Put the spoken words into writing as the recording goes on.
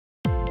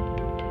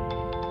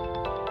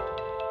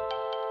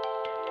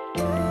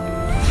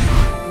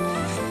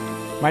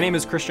My name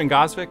is Christian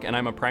Gausvik, and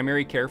I'm a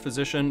primary care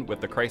physician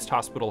with the Christ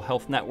Hospital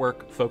Health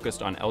Network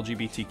focused on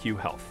LGBTQ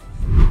health.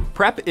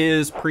 PrEP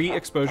is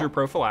pre-exposure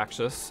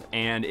prophylaxis,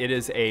 and it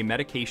is a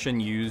medication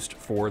used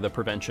for the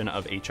prevention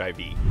of HIV.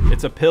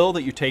 It's a pill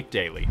that you take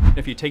daily.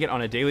 If you take it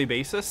on a daily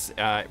basis,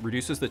 it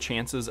reduces the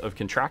chances of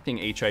contracting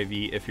HIV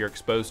if you're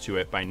exposed to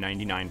it by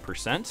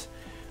 99%,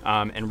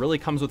 and really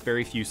comes with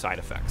very few side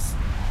effects.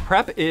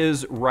 PrEP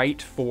is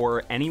right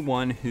for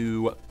anyone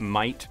who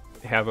might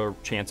have a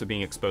chance of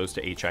being exposed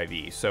to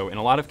HIV. So in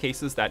a lot of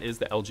cases, that is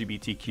the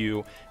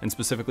LGBTQ and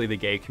specifically the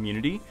gay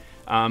community.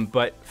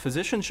 But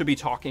physicians should be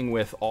talking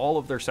with all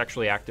of their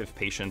sexually active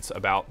patients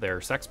about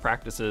their sex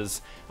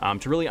practices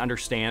to really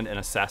understand and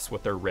assess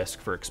what their risk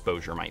for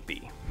exposure might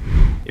be.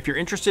 If you're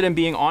interested in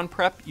being on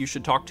PrEP, you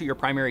should talk to your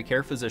primary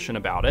care physician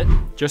about it.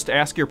 Just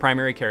ask your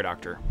primary care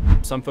doctor.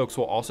 Some folks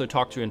will also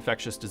talk to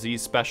infectious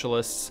disease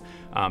specialists,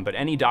 but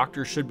any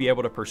doctor should be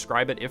able to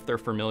prescribe it if they're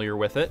familiar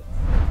with it.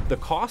 The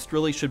cost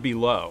really should be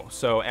low.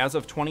 So as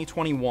of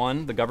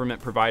 2021, the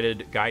government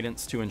provided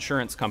guidance to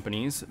insurance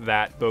companies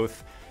that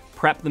both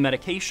PrEP the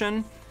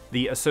medication,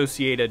 the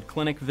associated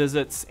clinic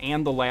visits,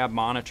 and the lab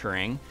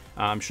monitoring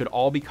should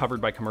all be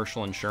covered by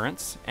commercial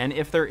insurance. And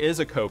if there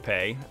is a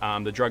copay,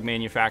 the drug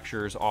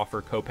manufacturers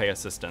offer copay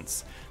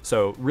assistance.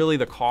 So really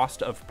the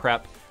cost of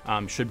PrEP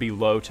should be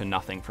low to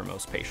nothing for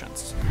most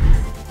patients.